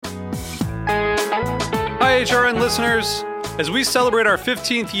HRN listeners. As we celebrate our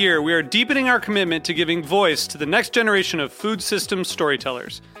 15th year, we are deepening our commitment to giving voice to the next generation of food systems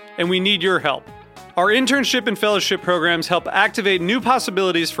storytellers, and we need your help. Our internship and fellowship programs help activate new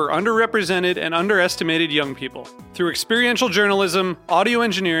possibilities for underrepresented and underestimated young people through experiential journalism, audio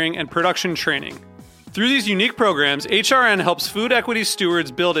engineering, and production training. Through these unique programs, HRN helps food equity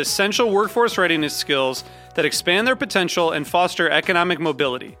stewards build essential workforce readiness skills that expand their potential and foster economic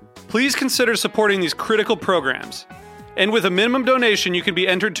mobility. Please consider supporting these critical programs. And with a minimum donation, you can be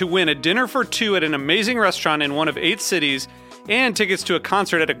entered to win a dinner for two at an amazing restaurant in one of 8 cities and tickets to a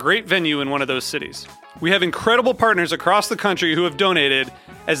concert at a great venue in one of those cities. We have incredible partners across the country who have donated,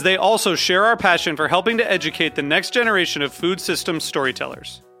 as they also share our passion for helping to educate the next generation of food systems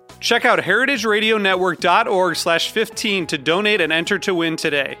storytellers. Check out heritageradionetwork.org/15 to donate and enter to win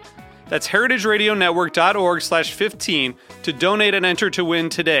today. That's heritageradionetwork.org/15 to donate and enter to win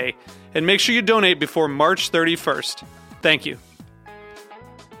today. And make sure you donate before March 31st. Thank you.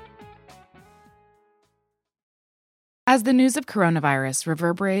 As the news of coronavirus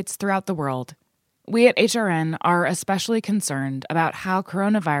reverberates throughout the world, we at HRN are especially concerned about how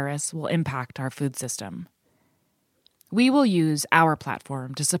coronavirus will impact our food system. We will use our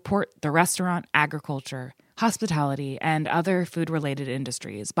platform to support the restaurant, agriculture, hospitality, and other food-related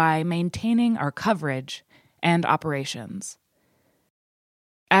industries by maintaining our coverage and operations.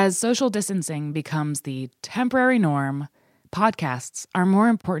 As social distancing becomes the temporary norm, podcasts are more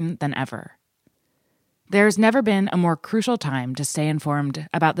important than ever. There's never been a more crucial time to stay informed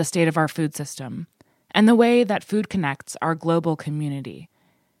about the state of our food system and the way that food connects our global community.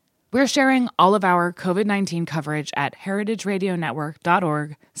 We're sharing all of our COVID-19 coverage at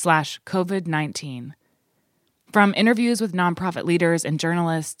heritageradionetwork.org/COVID-19. From interviews with nonprofit leaders and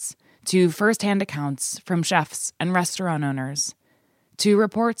journalists, to firsthand accounts from chefs and restaurant owners, to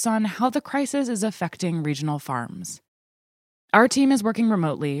reports on how the crisis is affecting regional farms. Our team is working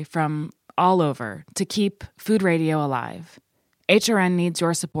remotely from all over to keep food radio alive. HRN needs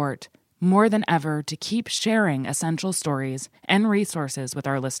your support more than ever to keep sharing essential stories and resources with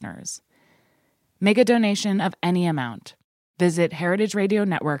our listeners. Make a donation of any amount. Visit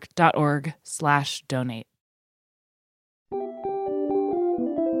heritageradionetwork.org/donate.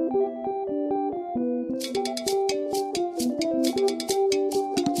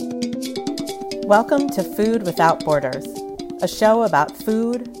 Welcome to Food Without Borders, a show about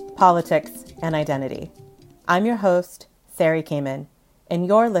food, politics, and identity. I'm your host, Sari Kamen, and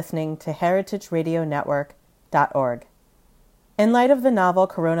you're listening to heritageradionetwork.org. In light of the novel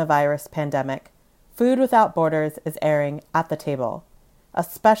coronavirus pandemic, Food Without Borders is airing At the Table, a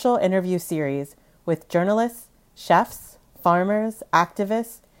special interview series with journalists, chefs, farmers,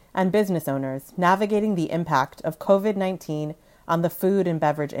 activists, and business owners navigating the impact of COVID-19 on the food and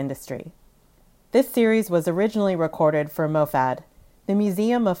beverage industry. This series was originally recorded for MoFad, the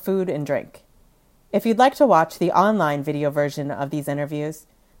Museum of Food and Drink. If you'd like to watch the online video version of these interviews,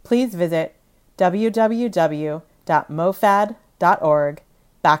 please visit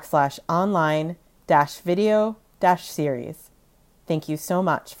www.mofad.org/online-video-series. Thank you so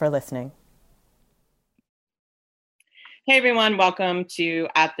much for listening. Hey everyone, welcome to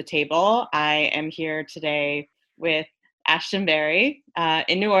At the Table. I am here today with Ashtin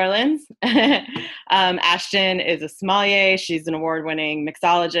in New Orleans. Ashtin is a sommelier. She's an award-winning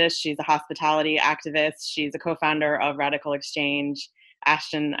mixologist. She's a hospitality activist. She's a co-founder of Radical Exchange.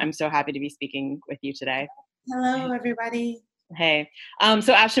 Ashtin, I'm so happy to be speaking with you today. Hello, everybody. Hey.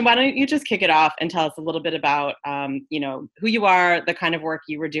 So Ashtin, why don't you just kick it off and tell us a little bit about, who you are, the kind of work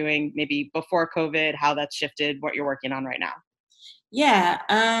you were doing maybe before COVID, how that's shifted, what you're working on right now. Yeah.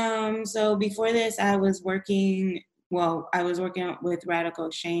 So before this, I was working with Radical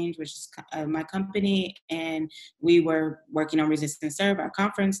Exchange, which is my company, and we were working on Resist and Serve, our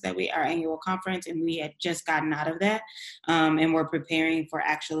annual conference, and we had just gotten out of that, and we're preparing for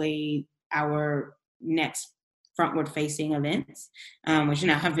actually our next frontward-facing events, which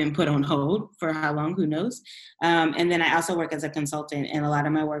now have been put on hold for how long, who knows. And then I also work as a consultant, and a lot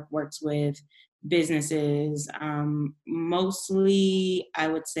of my work works with businesses, mostly, I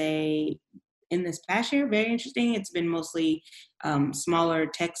would say, in this past year, very interesting. It's been mostly smaller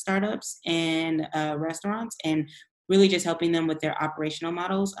tech startups and restaurants, and really just helping them with their operational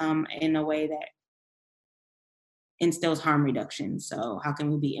models in a way that instills harm reduction. So how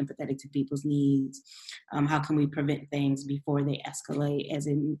can we be empathetic to people's needs? How can we prevent things before they escalate, as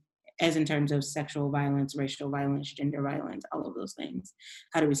in terms of sexual violence, racial violence, gender violence, all of those things?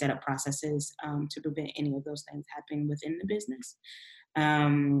 How do we set up processes to prevent any of those things happening within the business?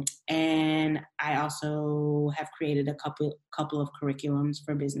 And I also have created a couple of curriculums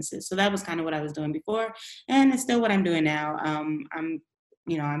for businesses. So that was kind of what I was doing before, and it's still what I'm doing now.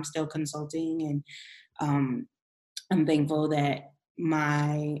 I'm still consulting, and I'm thankful that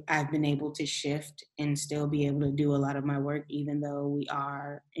I've been able to shift and still be able to do a lot of my work, even though we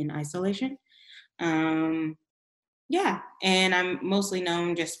are in isolation. Yeah, and I'm mostly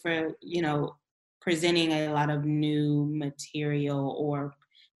known just for, presenting a lot of new material, or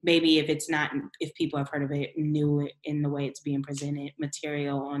maybe if people have heard of it, new in the way it's being presented,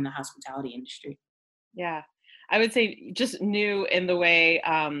 material on the hospitality industry. Yeah. I would say just new in the way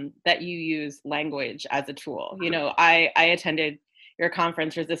that you use language as a tool. I attended your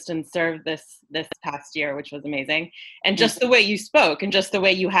conference, Resistance Served, this past year, which was amazing. And just the way you spoke and just the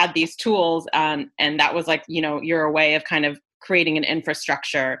way you had these tools, and that was like, your way of kind of creating an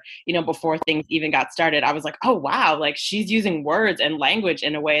infrastructure, before things even got started. I was like, oh, wow, like she's using words and language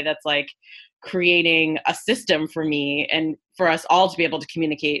in a way that's like creating a system for me and for us all to be able to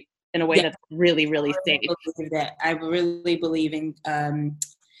communicate in a way that's really, really safe. I really believe in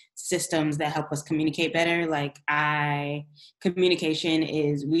systems that help us communicate better. Communication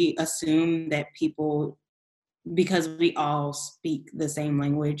is, we assume that people, because we all speak the same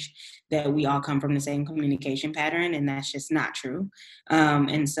language, that we all come from the same communication pattern, and that's just not true.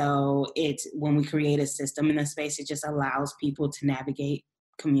 And so it's, when we create a system in the space, it just allows people to navigate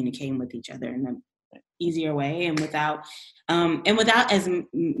communicating with each other in an easier way, and without as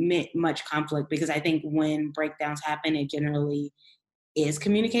much conflict, because I think when breakdowns happen, it generally is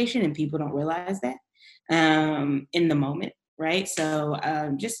communication, and people don't realize that in the moment. Right. So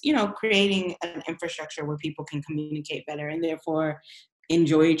just, creating an infrastructure where people can communicate better and therefore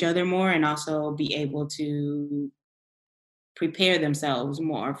enjoy each other more, and also be able to prepare themselves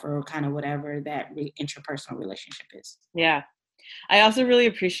more for kind of whatever that interpersonal relationship is. Yeah. I also really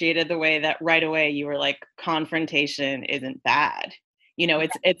appreciated the way that right away you were like, confrontation isn't bad.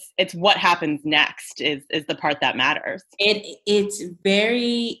 It's what happens next is the part that matters. It's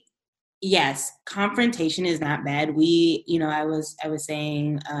very, yes, confrontation is not bad. I was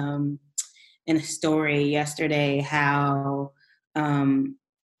saying in a story yesterday how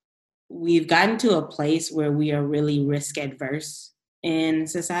we've gotten to a place where we are really risk adverse in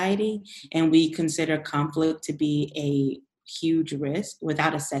society, and we consider conflict to be a huge risk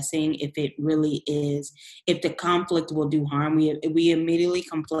without assessing if it really is, if the conflict will do harm. We immediately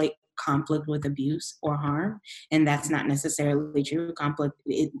conflate conflict with abuse or harm, and that's not necessarily true. Conflict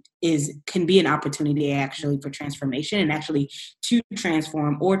can be an opportunity actually for transformation, and actually to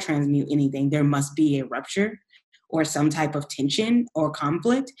transform or transmute anything, there must be a rupture or some type of tension or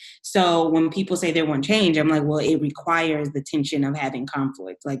conflict. So when people say they want change, I'm like, well, it requires the tension of having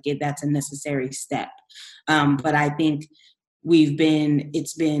conflict. That's a necessary step. But I think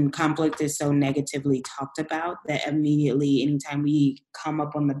conflict is so negatively talked about that immediately, anytime we come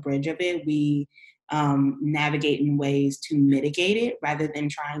up on the bridge of it, we navigate in ways to mitigate it, rather than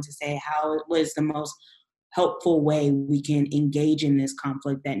trying to say what is the most helpful way we can engage in this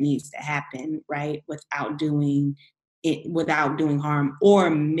conflict that needs to happen, right? Without doing harm, or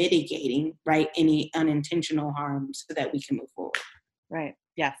mitigating, right, any unintentional harm, so that we can move forward. Right.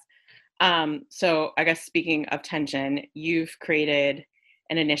 Yes. So I guess speaking of tension, you've created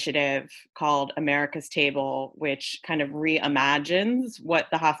an initiative called America's Table, which kind of reimagines what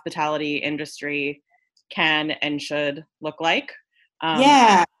the hospitality industry can and should look like.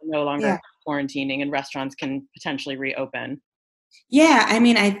 No longer quarantining, and restaurants can potentially reopen. Yeah, I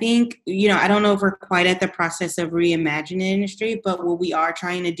mean, I think, I don't know if we're quite at the process of reimagining the industry, but what we are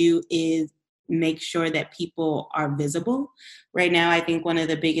trying to do is make sure that people are visible. Right now, I think one of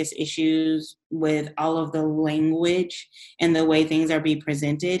the biggest issues with all of the language and the way things are being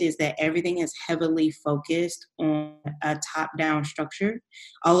presented is that everything is heavily focused on a top-down structure.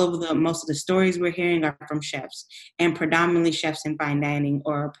 Most of the stories we're hearing are from chefs, and predominantly chefs in fine dining,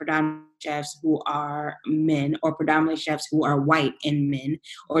 or predominantly chefs who are men, or predominantly chefs who are white and men,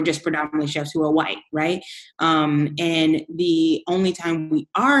 or just predominantly chefs who are white, right? And the only time we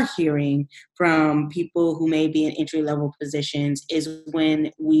are hearing from people who may be in entry-level positions is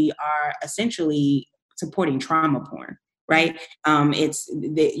when we are essentially supporting trauma porn, right?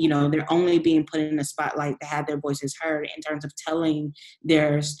 They're only being put in the spotlight to have their voices heard in terms of telling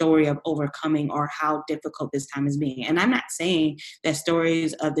their story of overcoming or how difficult this time is being. And I'm not saying that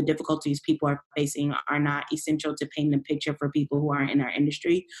stories of the difficulties people are facing are not essential to paint a picture for people who aren't in our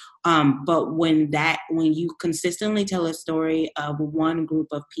industry. But when you consistently tell a story of one group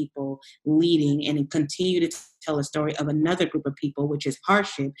of people leading and continue to tell a story of another group of people, which is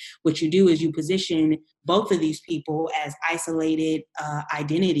hardship, what you do is you position both of these people as isolated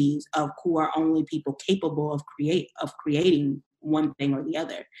identities of who are only people capable of creating one thing or the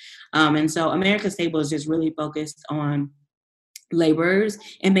other. And so America's Table is just really focused on laborers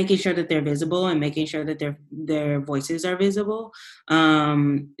and making sure that they're visible and making sure that their voices are visible,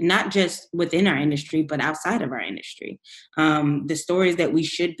 not just within our industry, but outside of our industry. The stories that we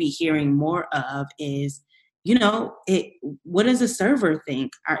should be hearing more of is, what does a server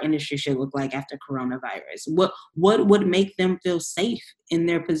think our industry should look like after coronavirus? What would make them feel safe in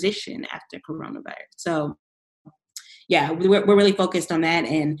their position after coronavirus? So yeah, we're really focused on that.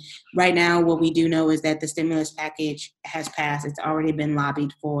 And right now, what we do know is that the stimulus package has passed. It's already been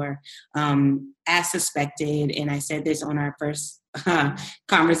lobbied for, as suspected. And I said this on our first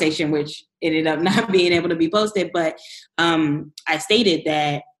conversation, which ended up not being able to be posted. But I stated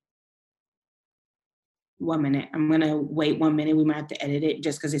that, 1 minute, I'm going to wait 1 minute. We might have to edit it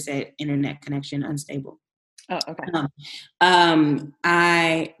just because it said internet connection unstable. Oh, okay.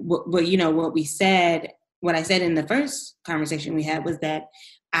 What I said in the first conversation we had was that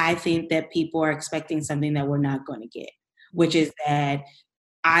I think that people are expecting something that we're not going to get, which is that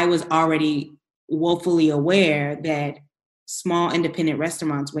I was already woefully aware that small independent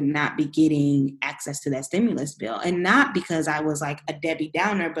restaurants would not be getting access to that stimulus bill. And not because I was like a Debbie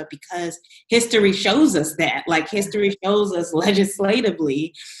Downer, but because history shows us that. Like, history shows us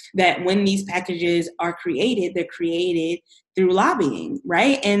legislatively that when these packages are created, they're created through lobbying,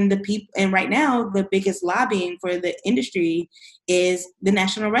 right? And right now, the biggest lobbying for the industry is the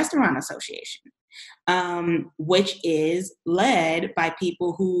National Restaurant Association, which is led by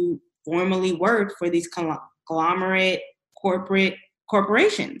people who formerly worked for these conglomerate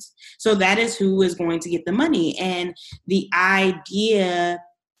corporations. So that is who is going to get the money. And the idea,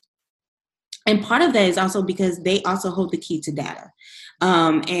 and part of that is also because they also hold the key to data.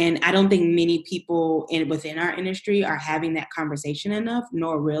 And I don't think many people within our industry are having that conversation enough,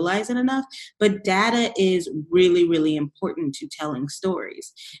 nor realize it enough. But data is really, really important to telling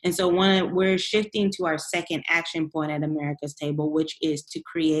stories. And so we're shifting to our second action point at America's Table, which is to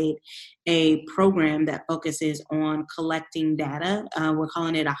create a program that focuses on collecting data. We're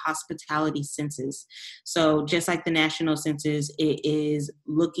calling it a hospitality census. So just like the national census, it is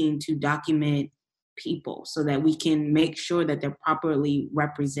looking to document people so that we can make sure that they're properly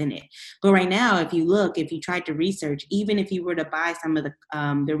represented. But right now, if you tried to research, even if you were to buy some of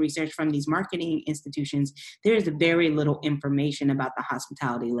the research from these marketing institutions, there is very little information about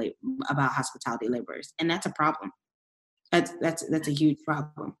hospitality laborers, and that's a problem. That's a huge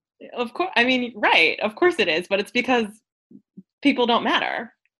problem. Of course, I mean, right? Of course it is, but it's because people don't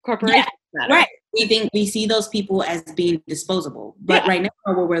matter. Corporations matter. Right. We see those people as being disposable, but right now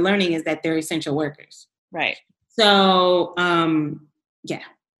what we're learning is that they're essential workers. Right. So, yeah.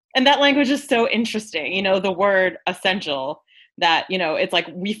 And that language is so interesting. The word essential, that, it's like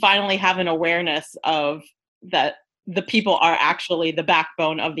we finally have an awareness of that the people are actually the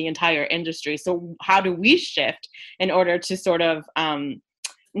backbone of the entire industry. So how do we shift in order to sort of,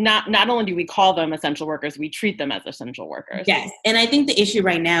 not only do we call them essential workers, we treat them as essential workers. Yes. And I think the issue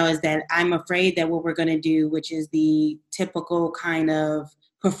right now is that I'm afraid that what we're going to do, which is the typical kind of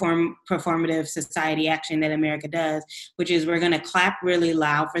performative society action that America does, which is we're going to clap really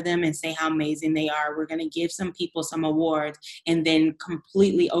loud for them and say how amazing they are. We're going to give some people some awards and then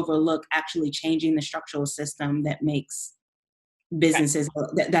completely overlook actually changing the structural system that makes businesses,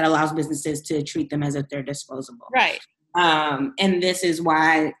 that allows businesses to treat them as if they're disposable. Right. And this is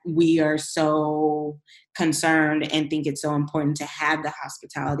why we are so concerned and think it's so important to have the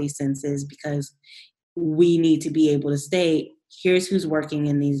hospitality census, because we need to be able to state, here's who's working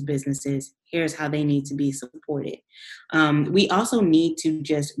in these businesses, here's how they need to be supported. We also need to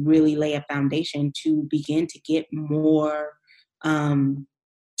just really lay a foundation to begin to get more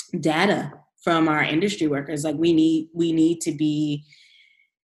data from our industry workers. Like we need to be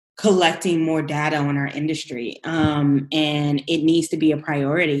collecting more data on our industry, and it needs to be a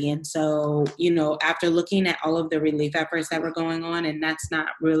priority. And so, after looking at all of the relief efforts that were going on, and that's not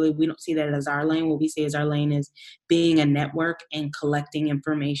really, we don't see that as our lane. What we see as our lane is being a network and collecting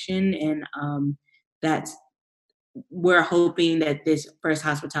information. And we're hoping that this first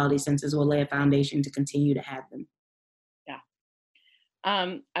hospitality census will lay a foundation to continue to have them.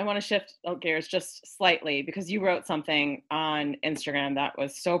 I want to shift gears just slightly, because you wrote something on Instagram that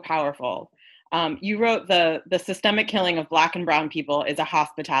was so powerful. You wrote the systemic killing of Black and Brown people is a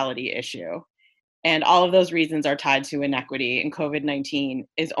hospitality issue. And all of those reasons are tied to inequity, and COVID-19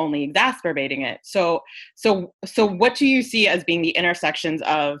 is only exacerbating it. So what do you see as being the intersections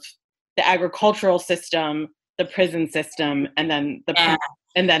of the agricultural system, the prison system and then the Yeah.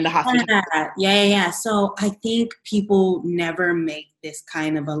 and then the hospital. Yeah. So I think people never make this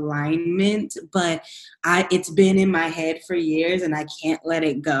kind of alignment, but it's been in my head for years and I can't let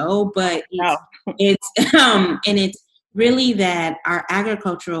it go. But it's and it's really that our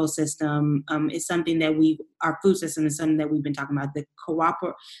agricultural system is something that our food system is something that we've been talking about.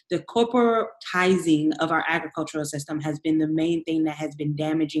 The corporatizing of our agricultural system has been the main thing that has been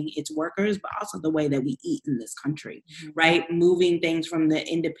damaging its workers, but also the way that we eat in this country, right? Moving things from the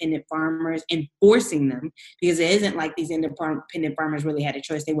independent farmers and forcing them, because it isn't like these independent farmers really had a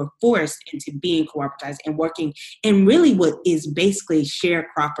choice. They were forced into being corporatized and working in really what is basically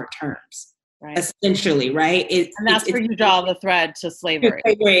sharecropper terms. Right. Essentially, right? And that's where you draw the thread to slavery.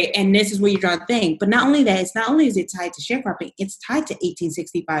 And this is where you draw the thing. But not only that, it's not only is it tied to sharecropping, it's tied to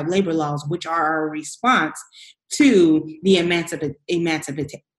 1865 labor laws, which are our response to the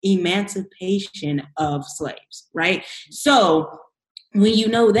emancipation of slaves, right? So when you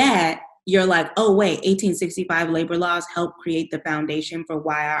know that, you're like, oh, wait, 1865 labor laws help create the foundation for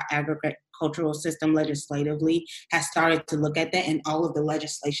why our agricultural system legislatively has started to look at that and all of the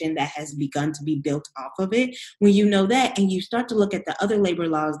legislation that has begun to be built off of it. When you know that and you start to look at the other labor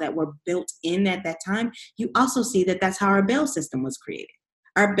laws that were built in at that time, you also see that that's how our bail system was created.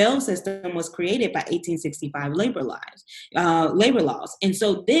 Our bail system was created by 1865 labor laws. And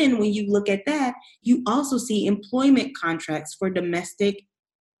so then when you look at that, you also see employment contracts for domestic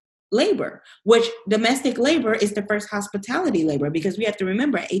labor, which domestic labor is the first hospitality labor, because we have to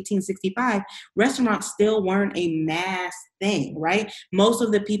remember 1865, restaurants still weren't a mass thing, right? Most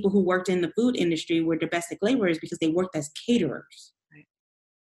of the people who worked in the food industry were domestic laborers because they worked as caterers. Right?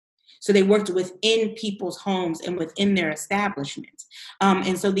 So they worked within people's homes and within their establishments.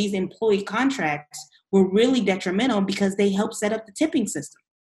 And so these employee contracts were really detrimental because they helped set up the tipping system.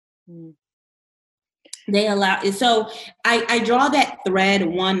 They allow it. So I draw that thread,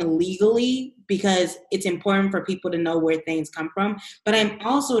 one, legally, because it's important for people to know where things come from. But I'm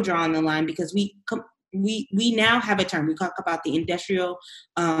also drawing the line because we now have a term. We talk about the industrial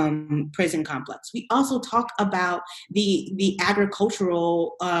prison complex. We also talk about the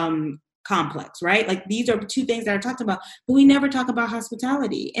agricultural complex, right? Like these are two things that are talked about, but we never talk about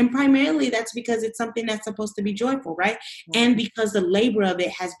hospitality. And primarily that's because it's something that's supposed to be joyful, right? And because the labor of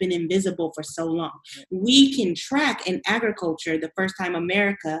it has been invisible for so long. We can track in agriculture the first time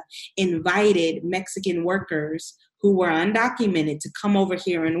America invited Mexican workers who were undocumented to come over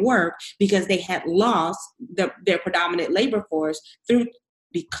here and work because they had lost their predominant labor force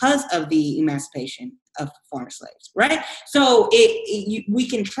because of the emancipation of former slaves, right? So we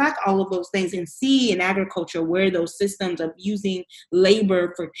can track all of those things and see in agriculture where those systems of using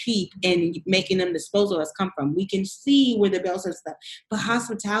labor for cheap and making them disposable has come from. We can see where the bail system, but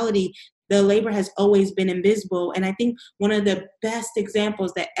hospitality, the labor has always been invisible. And I think one of the best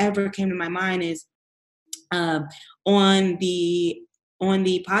examples that ever came to my mind is on the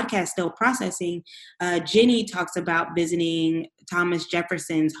podcast Still Processing, Jenny talks about visiting Thomas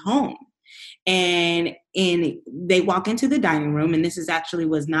Jefferson's home. And they walk into the dining room, and this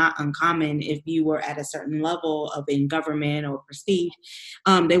was not uncommon if you were at a certain level in government or prestige.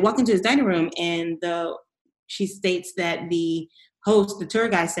 They walk into his dining room, and she states that the host, the tour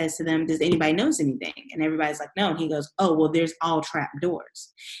guide, says to them, "Does anybody notice anything?" And everybody's like, "No." And he goes, "Oh, well, there's all trap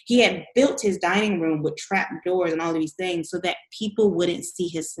doors." He had built his dining room with trap doors and all of these things so that people wouldn't see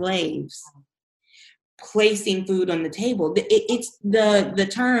his slaves placing food on the table. It's the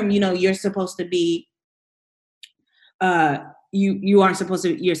term, you're supposed to be, you aren't supposed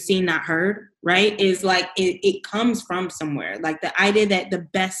to, you're seen, not heard, right? Is like, it comes from somewhere. Like the idea that the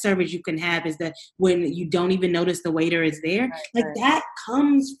best service you can have is that when you don't even notice the waiter is there, that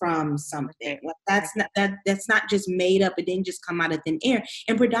comes from something. Like that's not just made up. It didn't just come out of thin air.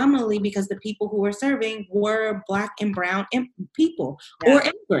 And predominantly because the people who were serving were Black and brown people or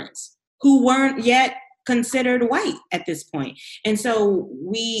immigrants who weren't yet considered white at this point. And so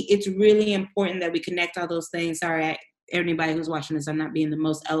it's really important that we connect all those things. Sorry, everybody who's watching this, I'm not being the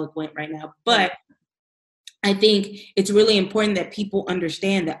most eloquent right now, but I think it's really important that people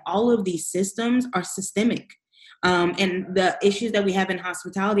understand that all of these systems are systemic. And the issues that we have in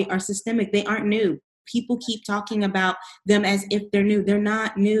hospitality are systemic. They aren't new. People keep talking about them as if they're new. They're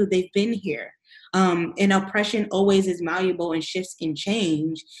not new. They've been here. And oppression always is malleable and shifts and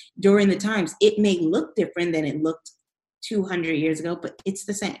change during the times. It may look different than it looked 200 years ago, but it's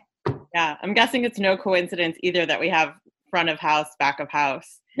the same. Yeah, I'm guessing it's no coincidence either that we have front of house, back of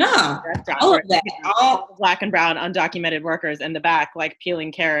house. No, all of that. All Black and brown undocumented workers in the back, like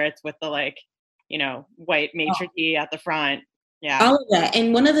peeling carrots with the white maitre d' at the front. Yeah. All of that.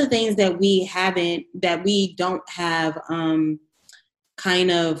 And one of the things that we don't have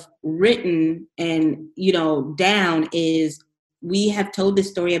kind of written and, down is we have told this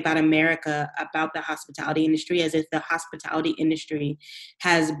story about America, about the hospitality industry, as if the hospitality industry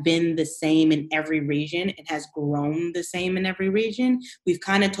has been the same in every region and has grown the same in every region. We've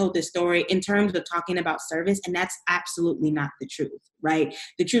kind of told this story in terms of talking about service, and that's absolutely not the truth, right?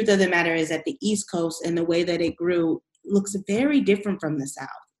 The truth of the matter is that the East Coast and the way that it grew looks very different from the South.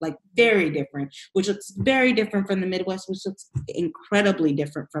 Like very different, which looks very different from the Midwest, which looks incredibly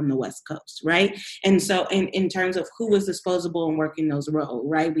different from the West Coast, right? And so in terms of who was disposable and working those roles,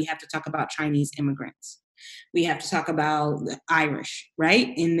 right? We have to talk about Chinese immigrants. We have to talk about the Irish, right?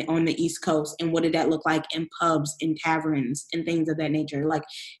 On the East Coast. And what did that look like in pubs, in taverns, and things of that nature? Like,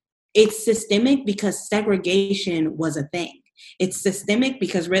 it's systemic because segregation was a thing. It's systemic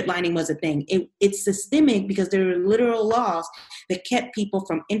because redlining was a thing. It's systemic because there were literal laws that kept people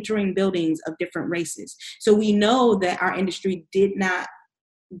from entering buildings of different races. So we know that our industry did not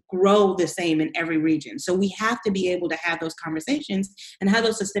grow the same in every region. So we have to be able to have those conversations and how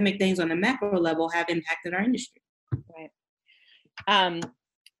those systemic things on the macro level have impacted our industry. Right.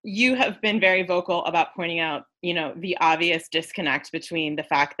 You have been very vocal about pointing out, the obvious disconnect between the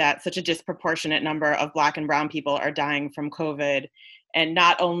fact that such a disproportionate number of Black and Brown people are dying from COVID, and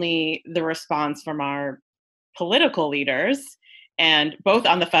not only the response from our political leaders, and both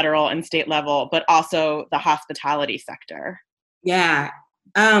on the federal and state level, but also the hospitality sector. Yeah.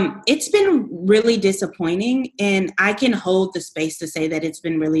 It's been really disappointing, and I can hold the space to say that it's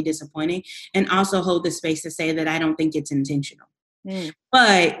been really disappointing, and also hold the space to say that I don't think it's intentional.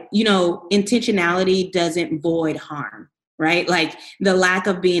 But, intentionality doesn't void harm, right? Like, the lack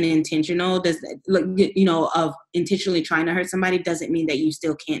of being intentional of intentionally trying to hurt somebody doesn't mean that you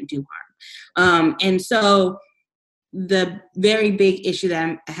still can't do harm. And so the very big issue that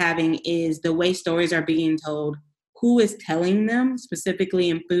I'm having is the way stories are being told, who is telling them,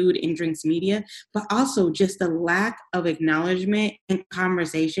 specifically in food and drinks media, but also just the lack of acknowledgement and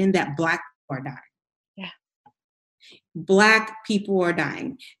conversation that Black people are dying. Black people are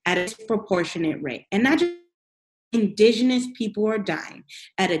dying at a disproportionate rate. And not just Indigenous people are dying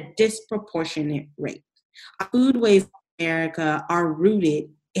at a disproportionate rate. Our foodways in America are rooted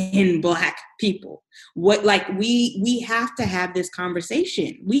in Black people. We have to have this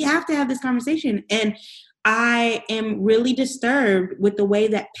conversation. We have to have this conversation. And I am really disturbed with the way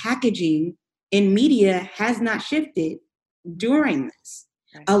that packaging in media has not shifted during this.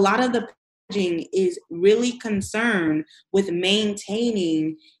 Right. A lot of the is really concerned with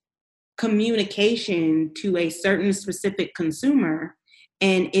maintaining communication to a certain specific consumer,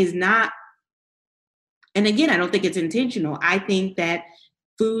 and is not, and again, I don't think it's intentional. I think that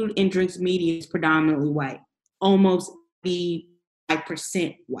food and drinks media is predominantly white, almost 95%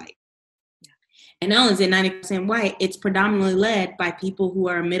 white. And not only is it 90% white, it's predominantly led by people who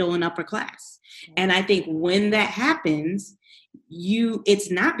are middle and upper class. And I think when that happens,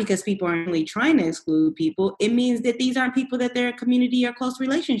 it's not because people are really trying to exclude people. It means that these aren't people that their community or close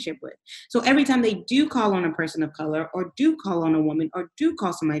relationship with. So every time they do call on a person of color, or do call on a woman, or do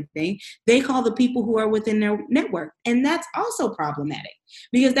call somebody, they call the people who are within their network. And that's also problematic,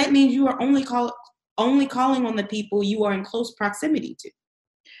 because that means you are only calling on the people you are in close proximity to.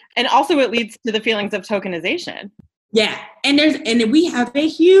 And also it leads to the feelings of tokenization. Yeah. And we have a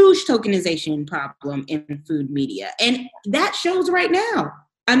huge tokenization problem in food media. And that shows right now.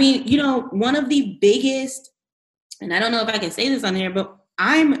 I mean, one of the biggest, and I don't know if I can say this on here, but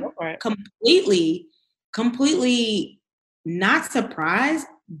I'm completely not surprised,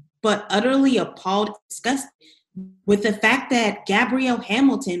 but utterly appalled, disgusted with the fact that Gabrielle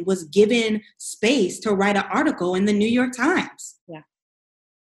Hamilton was given space to write an article in the New York Times. Yeah.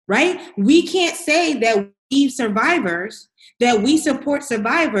 Right? We can't say that survivors, that we support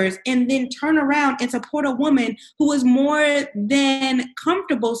survivors, and then turn around and support a woman who is more than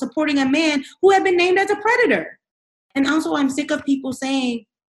comfortable supporting a man who had been named as a predator. And also, I'm sick of people saying,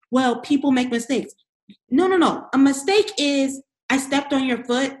 well, people make mistakes. No. A mistake is, I stepped on your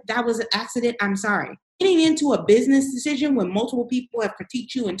foot. That was an accident. I'm sorry. Getting into a business decision when multiple people have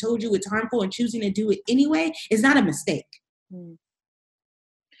critiqued you and told you it's harmful and choosing to do it anyway is not a mistake.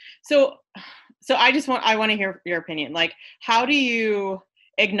 So I want to hear your opinion. Like, how do you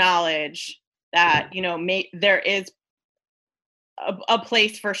acknowledge that, there is a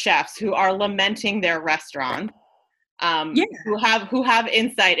place for chefs who are lamenting their restaurant, who have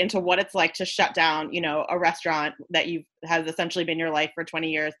insight into what it's like to shut down, a restaurant that has essentially been your life for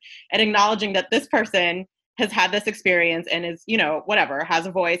 20 years, and acknowledging that this person has had this experience and is, has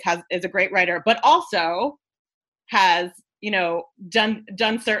a voice, is a great writer, but also has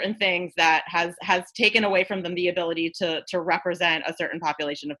done certain things that has taken away from them the ability to represent a certain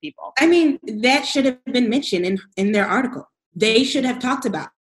population of people. I mean, that should have been mentioned in their article. They should have talked about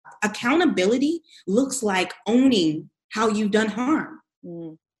accountability looks like owning how you've done harm.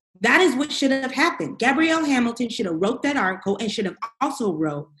 Mm. That is what should have happened. Gabrielle Hamilton should have wrote that article and should have also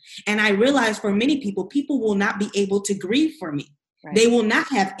wrote. And I realize for many people will not be able to grieve for me. Right. They will not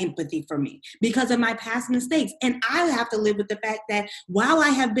have empathy for me because of my past mistakes. And I have to live with the fact that while I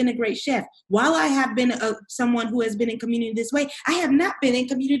have been a great chef, while I have been someone who has been in community this way, I have not been in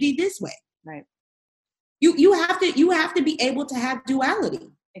community this way. Right. You have to be able to have duality.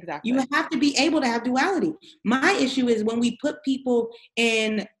 Exactly. You have to be able to have duality. My issue is when we put people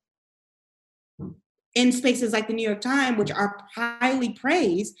in spaces like the New York Times, which are highly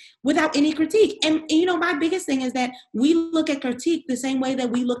praised without any critique. And my biggest thing is that we look at critique the same way that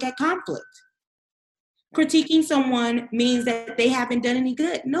we look at conflict. Critiquing someone means that they haven't done any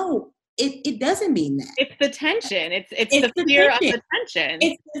good. No, it doesn't mean that. It's the tension. It's the fear of the tension.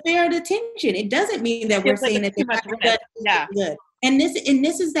 It's the fear of the tension. It doesn't mean that we're saying that they haven't done anything good. And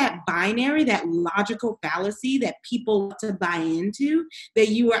this is that binary, that logical fallacy that people love to buy into, that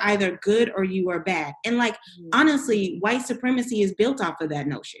you are either good or you are bad. And honestly, white supremacy is built off of that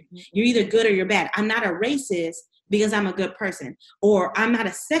notion. You're either good or you're bad. I'm not a racist because I'm a good person, or I'm not a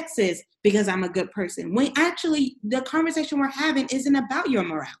sexist because I'm a good person. When actually the conversation we're having isn't about your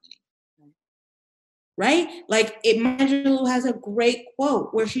morality. Right? Maya Angelou has a great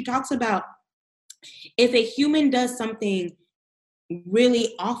quote where she talks about if a human does something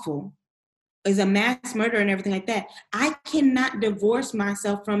really awful, is a mass murder and everything like that, I cannot divorce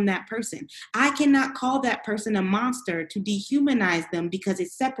myself from that person. I cannot call that person a monster to dehumanize them because it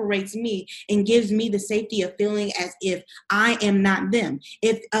separates me and gives me the safety of feeling as if I am not them.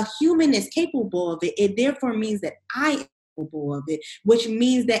 If a human is capable of it, it therefore means that I am capable of it, which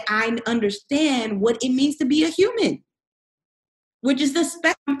means that I understand what it means to be a human, which is the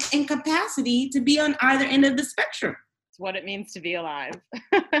spectrum and capacity to be on either end of the spectrum. What it means to be alive.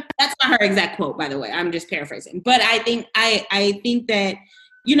 That's not her exact quote, by the way. I'm just paraphrasing. But I think that,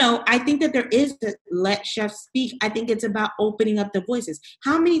 I think that there is to let chefs speak. I think it's about opening up the voices.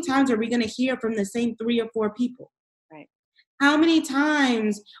 How many times are we going to hear from the same 3 or 4 people? Right. How many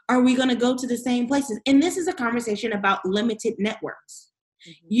times are we going to go to the same places? And this is a conversation about limited networks.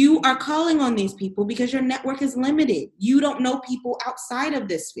 Mm-hmm. You are calling on these people because your network is limited. You don't know people outside of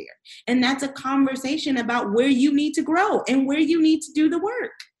this sphere. And that's a conversation about where you need to grow and where you need to do the work.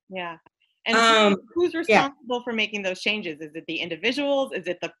 Yeah. And who's responsible for making those changes? Is it the individuals? Is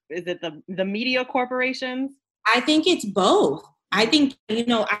it the media corporations? I think it's both. I think,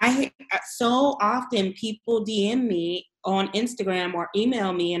 I so often people DM me on Instagram or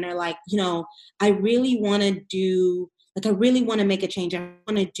email me and they're like, I really want to do I really want to make a change. I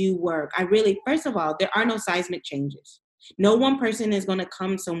want to do work. First of all, there are no seismic changes. No one person is going to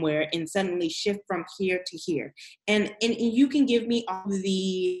come somewhere and suddenly shift from here to here. And you can give me all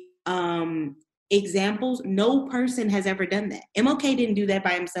the examples. No person has ever done that. MLK didn't do that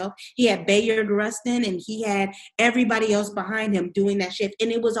by himself. He had Bayard Rustin and he had everybody else behind him doing that shift.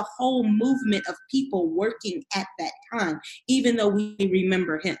 And it was a whole movement of people working at that time, even though we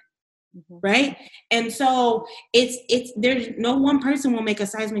remember him. Mm-hmm. Right. And so there's no one person will make a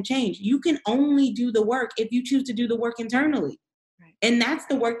seismic change. You can only do the work if you choose to do the work internally. Right. And that's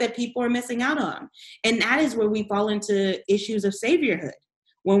the work that people are missing out on. And that is where we fall into issues of saviorhood.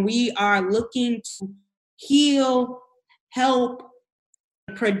 When we are looking to heal, help,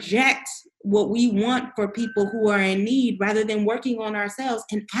 project what we want for people who are in need rather than working on ourselves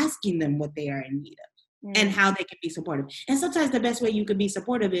and asking them what they are in need of. And how they can be supportive. And sometimes the best way you could be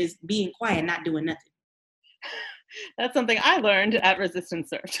supportive is being quiet, not doing nothing. That's something I learned at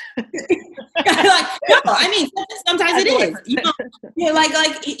Resistance Served. Sometimes it is.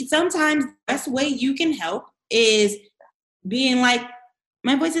 Sometimes the best way you can help is being like,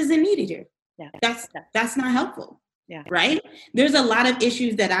 my voice isn't needed here. Yeah. That's not helpful. Yeah. Right? There's a lot of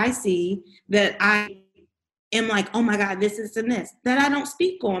issues that I see that I am like, oh my God, this and this, that I don't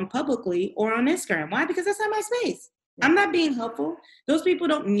speak on publicly or on Instagram. Why? Because that's not my space. Yeah. I'm not being helpful. Those people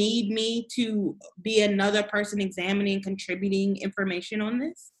don't need me to be another person examining, contributing information on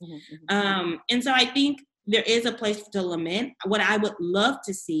this. Mm-hmm. And so I think there is a place to lament. What I would love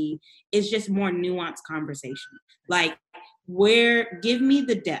to see is just more nuanced conversation. Give me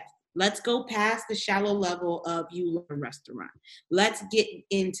the depth. Let's go past the shallow level of you lost a restaurant. Let's get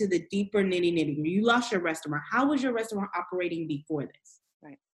into the deeper nitty-nitty. You lost your restaurant. How was your restaurant operating before this?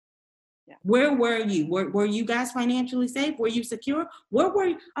 Right. Where were you? Were you guys financially safe? Were you secure?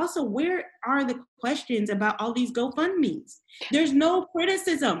 Where are the questions about all these GoFundMes? There's no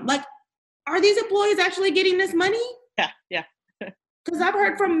criticism. Like, are these employees actually getting this money? Yeah. Because I've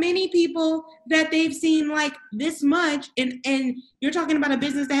heard from many people that they've seen like this much, and you're talking about a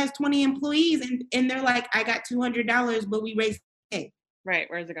business that has 20 employees, and they're like, I got $200, but we raised $8. Right.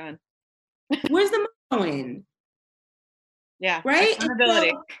 Where's it going? Where's the money going? Yeah. Right?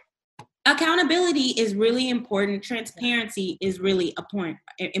 Accountability. Accountability is really important. Transparency is really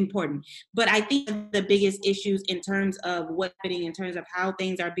important. But I think the biggest issues in terms of what's happening, in terms of how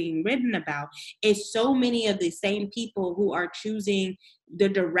things are being written about, is so many of the same people who are choosing the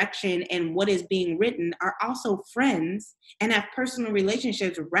direction and what is being written are also friends and have personal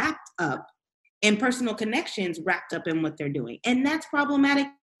relationships wrapped up and personal connections wrapped up in what they're doing. And that's problematic.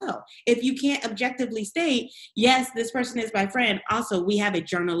 Well, if you can't objectively state, yes, this person is my friend, also we have a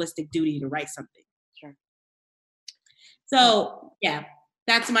journalistic duty to write something. Sure. So yeah,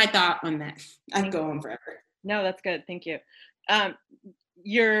 that's my thought on that. I could go on forever. No, that's good. Thank you.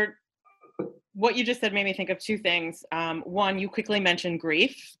 What you just said made me think of two things. One, you quickly mentioned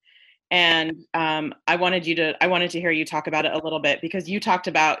grief. And I wanted to hear you talk about it a little bit, because you talked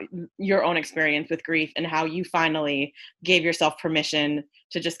about your own experience with grief and how you finally gave yourself permission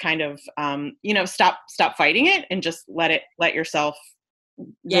to just kind of, stop fighting it and just let yourself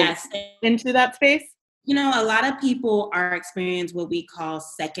into that space. You know, a lot of people are experiencing what we call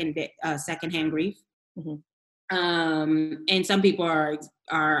secondhand grief. Mm-hmm. And some people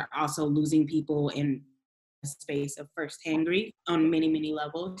are also losing people in space of firsthand grief on many, many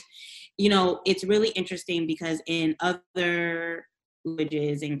levels. You know, it's really interesting because in other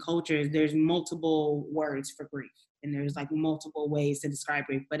languages and cultures, there's multiple words for grief, and there's like multiple ways to describe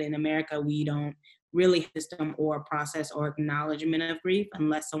grief. But in America, we don't really have a system or process or acknowledgement of grief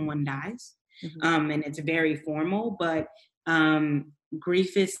unless someone dies. Mm-hmm. And it's very formal, but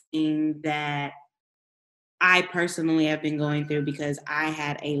grief is something that I personally have been going through because I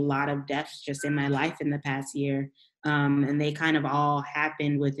had a lot of deaths just in my life in the past year. And they kind of all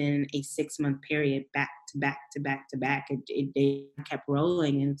happened within a 6-month period, back to back to back to back. They kept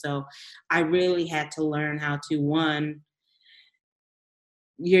rolling. And so I really had to learn how to,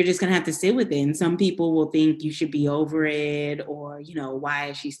 you're just going to have to sit with it. And some people will think you should be over it, or, you know, why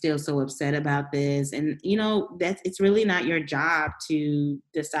is she still so upset about this? And, you know, it's really not your job to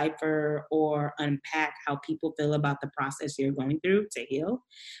decipher or unpack how people feel about the process you're going through to heal,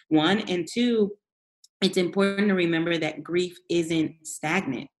 one. And two, it's important to remember that grief isn't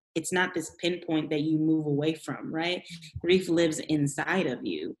stagnant. It's not this pinpoint that you move away from, right? Grief lives inside of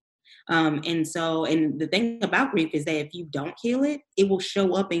you. And the thing about grief is that if you don't heal it, it will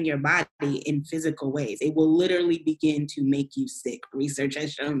show up in your body in physical ways. It will literally begin to make you sick. Research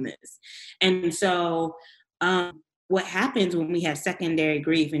has shown this. And so what happens when we have secondary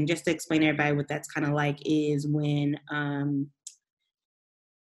grief, and just to explain to everybody what that's kind of like, is when,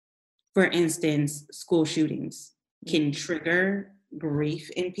 for instance, school shootings can trigger grief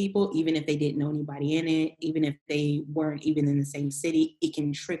in people, even if they didn't know anybody in it, even if they weren't even in the same city. It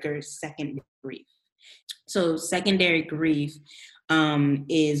can trigger secondary grief. So secondary grief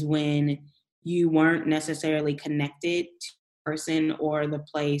is when you weren't necessarily connected to the person or the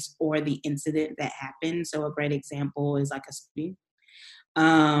place or the incident that happened. So a great example is like a shooting.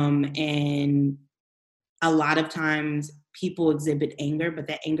 And a lot of times people exhibit anger, but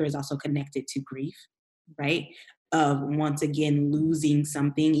that anger is also connected to grief, right? Of once again losing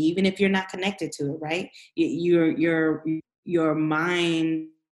something, even if you're not connected to it, right? Your mind,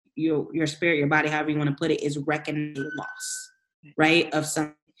 your spirit, your body, however you want to put it, is reckoning a loss, right? Of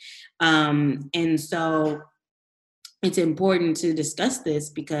something. And so it's important to discuss this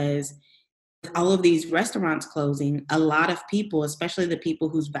because all of these restaurants closing, a lot of people, especially the people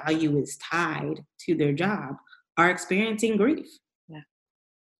whose value is tied to their job, are experiencing grief. Yeah.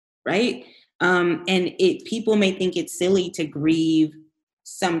 Right? And people may think it's silly to grieve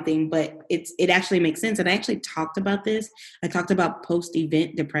something, but it actually makes sense. And I actually talked about this. I talked about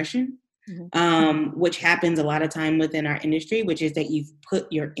post-event depression, which happens a lot of time within our industry, which is that you've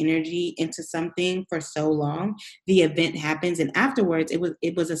put your energy into something for so long, the event happens, and afterwards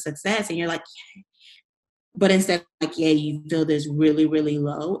it was a success, and you're like, yeah. But instead of like, yeah, you feel this really, really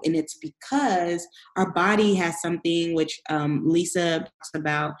low. And it's because our body has something which Lisa talks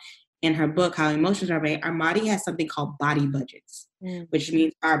about in her book, How Emotions Are Made. Our body has something called body budgets, which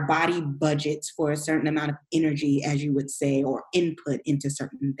means our body budgets for a certain amount of energy, as you would say, or input into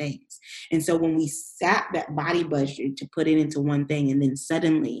certain things. And so when we sap that body budget to put it into one thing and then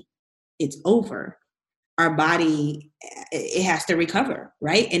suddenly it's over, our body, it has to recover,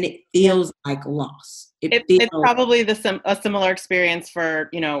 right? And it feels like loss. It's probably a similar experience for,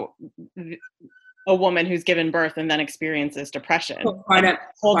 a woman who's given birth and then experiences depression. Part of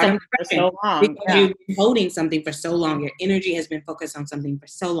for so long. Because you've been holding something for so long. Your energy has been focused on something for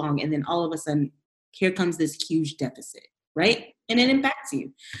so long. And then all of a sudden, here comes this huge deficit, right? And it impacts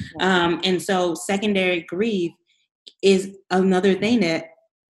you. And so secondary grief is another thing that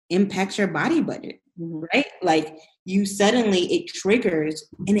impacts your body budget, right? Like you suddenly, it triggers,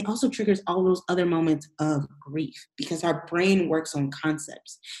 and it also triggers all those other moments of grief because our brain works on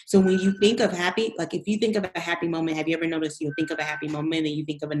concepts. So when you think of happy, like if you think of a happy moment, have you ever noticed you'll think of a happy moment and you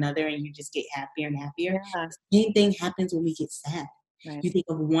think of another and you just get happier and happier? Yeah. The same thing happens when we get sad. Right. You think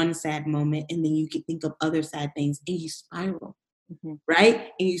of one sad moment and then you can think of other sad things and you spiral. Right?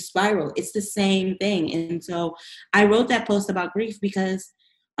 And you spiral. It's the same thing. And so I wrote that post about grief because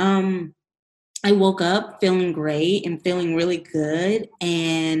I woke up feeling great and feeling really good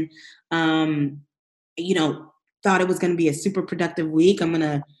and, thought it was going to be a super productive week.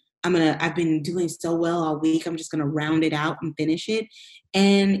 I've been doing so well all week. I'm just going to round it out and finish it.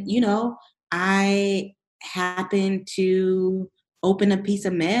 And, I happened to open a piece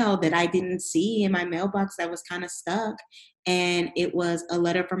of mail that I didn't see in my mailbox that was kind of stuck. And it was a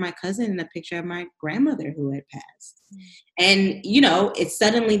letter from my cousin and a picture of my grandmother who had passed. And, it's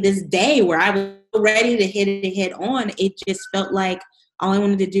suddenly this day where I was ready to hit it head on. It just felt like all I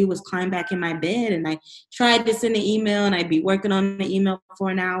wanted to do was climb back in my bed. And I tried to send an email and I'd be working on the email for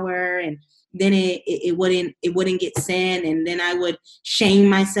an hour and then it wouldn't get sent. And then I would shame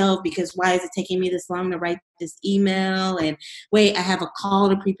myself because why is it taking me this long to write this email? And wait, I have a call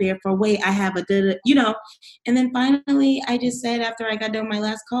to prepare for. Wait, I have and then finally I just said after I got done my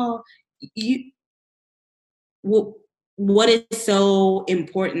last call, what is so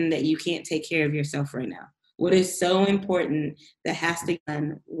important that you can't take care of yourself right now? What is so important that has to be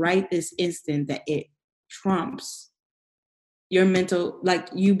done right this instant that it trumps your mental, like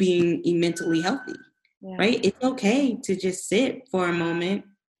you being mentally healthy, right? It's okay to just sit for a moment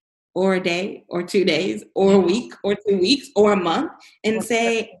or a day or 2 days or a week or 2 weeks or a month and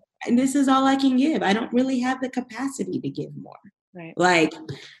say, this is all I can give. I don't really have the capacity to give more. Right.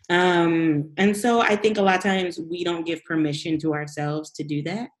 And so I think a lot of times we don't give permission to ourselves to do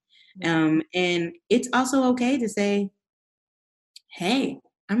that. And it's also okay to say, hey,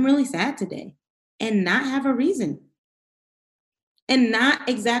 I'm really sad today and not have a reason. And not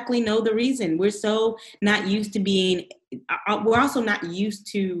exactly know the reason. We're so not used to we're also not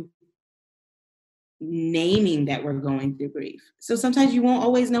used to naming that we're going through grief. So sometimes you won't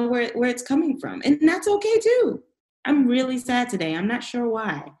always know where it's coming from. And that's okay too. I'm really sad today. I'm not sure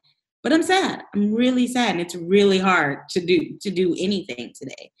why, but I'm sad. I'm really sad. And it's really hard to do anything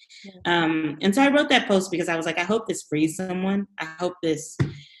today. And so I wrote that post because I was like, I hope this frees someone. I hope this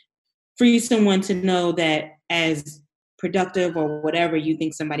frees someone to know that as productive or whatever you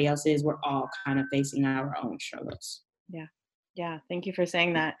think somebody else is, we're all kind of facing our own struggles. Yeah. Thank you for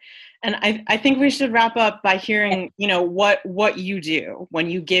saying that. And I think we should wrap up by hearing, what you do when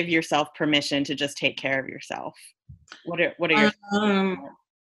you give yourself permission to just take care of yourself. What are your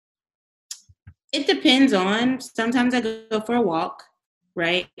it depends on, sometimes I go for a walk,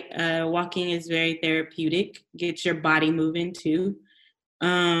 right? Walking is very therapeutic, gets your body moving too.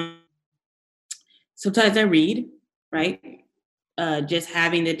 Sometimes I read, right? Just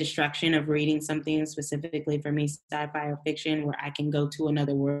having the distraction of reading something specifically for me, sci-fi or fiction, where I can go to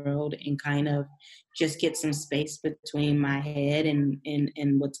another world and kind of just get some space between my head and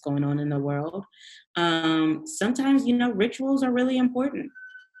what's going on in the world. Sometimes, rituals are really important.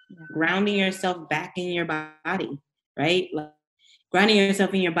 Grounding yourself back in your body, right? Like, grounding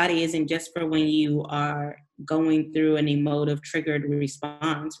yourself in your body isn't just for when you are going through an emotive triggered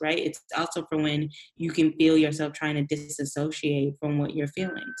response, right? It's also for when you can feel yourself trying to disassociate from what you're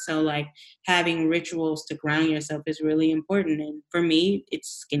feeling. So like having rituals to ground yourself is really important. And for me,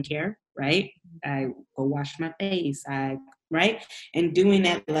 it's skincare, right? I go wash my face, right? And doing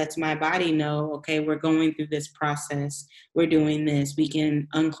that lets my body know, okay, we're going through this process. We're doing this. We can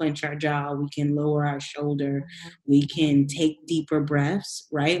unclench our jaw. We can lower our shoulder. We can take deeper breaths,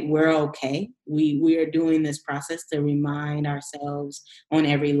 right? We're okay. We are doing this process to remind ourselves on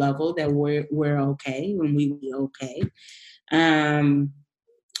every level that we're okay when we be okay.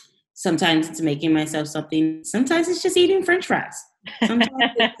 Sometimes it's making myself something. Sometimes it's just eating French fries.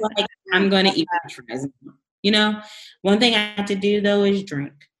 Sometimes it's like, I'm going to eat French fries. One thing I have to do though is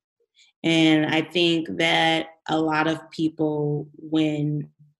drink. And I think that a lot of people,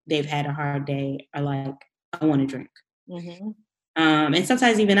 when they've had a hard day, are like, I want to drink. And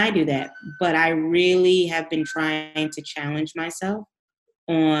sometimes even I do that, but I really have been trying to challenge myself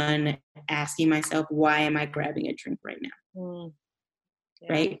on asking myself, why am I grabbing a drink right now?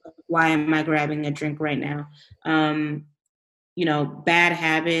 Yeah. Right? Why am I grabbing a drink right now? Bad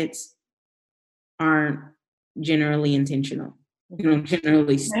habits aren't generally intentional. You don't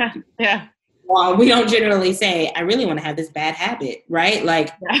generally Yeah. Well, we don't generally say, I really want to have this bad habit, right?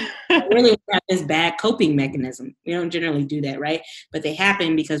 Like, I really want to have this bad coping mechanism. We don't generally do that, right? But they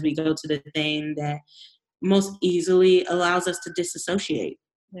happen because we go to the thing that most easily allows us to disassociate.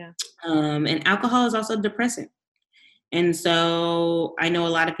 Yeah. And alcohol is also depressant. And so I know a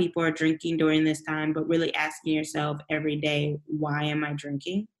lot of people are drinking during this time, but really asking yourself every day, why am I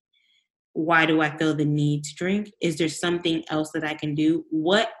drinking? Why do I feel the need to drink? Is there something else that I can do?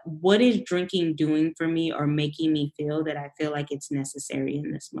 What is drinking doing for me or making me feel that I feel like it's necessary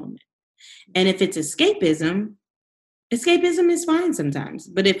in this moment? And if it's escapism is fine sometimes.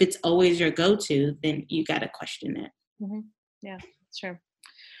 But if it's always your go-to, then you got to question it. Mm-hmm. Yeah, that's true.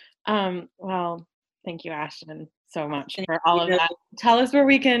 Well, thank you, Ashtin, so much for all of that. Tell us where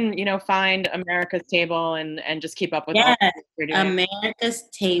we can, find America's Table and just keep up with all that you're doing.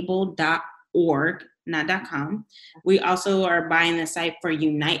 americastable.org, not .com. We also are buying the site for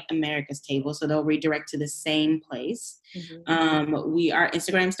Unite America's Table, so they'll redirect to the same place. Mm-hmm. Our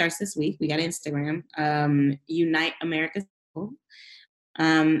Instagram starts this week. We got Instagram, Unite America's Table.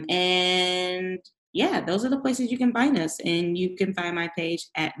 And yeah, those are the places you can find us. And you can find my page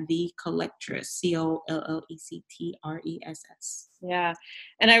at The Collectress, COLLECTRESS. Yeah.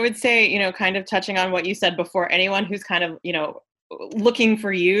 And I would say, kind of touching on what you said before, anyone who's kind of, looking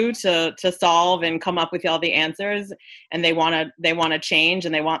for you to solve and come up with all the answers, and they want to change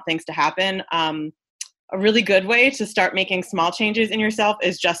and they want things to happen. A really good way to start making small changes in yourself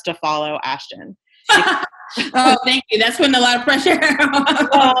is just to follow Ashtin. Oh, thank you. That's putting a lot of pressure.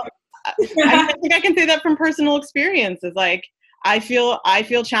 Well, I think I can say that from personal experience. Is like I feel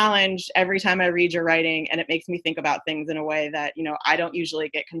challenged every time I read your writing, and it makes me think about things in a way that I don't usually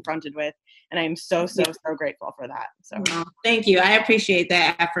get confronted with, and I am so grateful for that. So thank you. I appreciate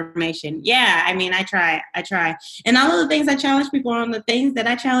that affirmation. Yeah, I mean, I try, and all of the things I challenge people on, the things that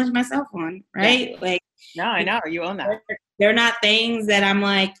I challenge myself on, right? Yeah. No, I know you own that. They're not things that I'm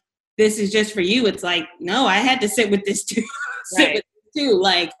like, this is just for you. It's like, no, I had to sit with this too.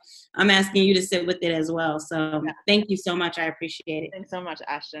 Like, I'm asking you to sit with it as well. So Thank you so much. I appreciate it. Thanks so much,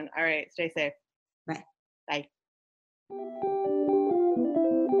 Ashtin. All right. Stay safe. Bye. Bye.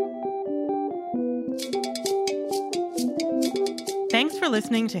 Thanks for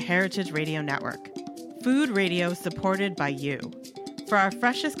listening to Heritage Radio Network, food radio supported by you. For our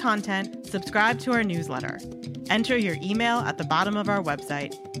freshest content, subscribe to our newsletter. Enter your email at the bottom of our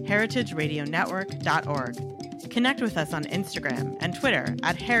website, heritageradionetwork.org. Connect with us on Instagram and Twitter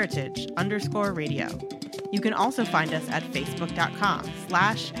at heritage_radio. You can also find us at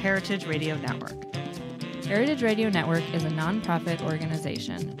facebook.com/Heritage Radio Network. Heritage Radio Network is a nonprofit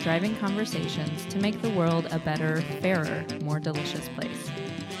organization driving conversations to make the world a better, fairer, more delicious place.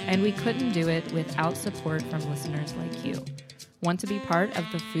 And we couldn't do it without support from listeners like you. Want to be part of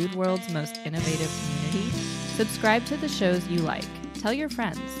the food world's most innovative community? Subscribe to the shows you like, tell your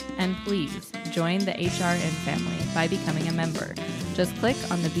friends, and please join the HRN family by becoming a member. Just click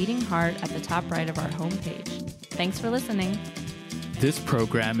on the beating heart at the top right of our homepage. Thanks for listening. This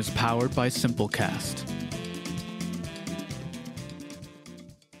program is powered by Simplecast.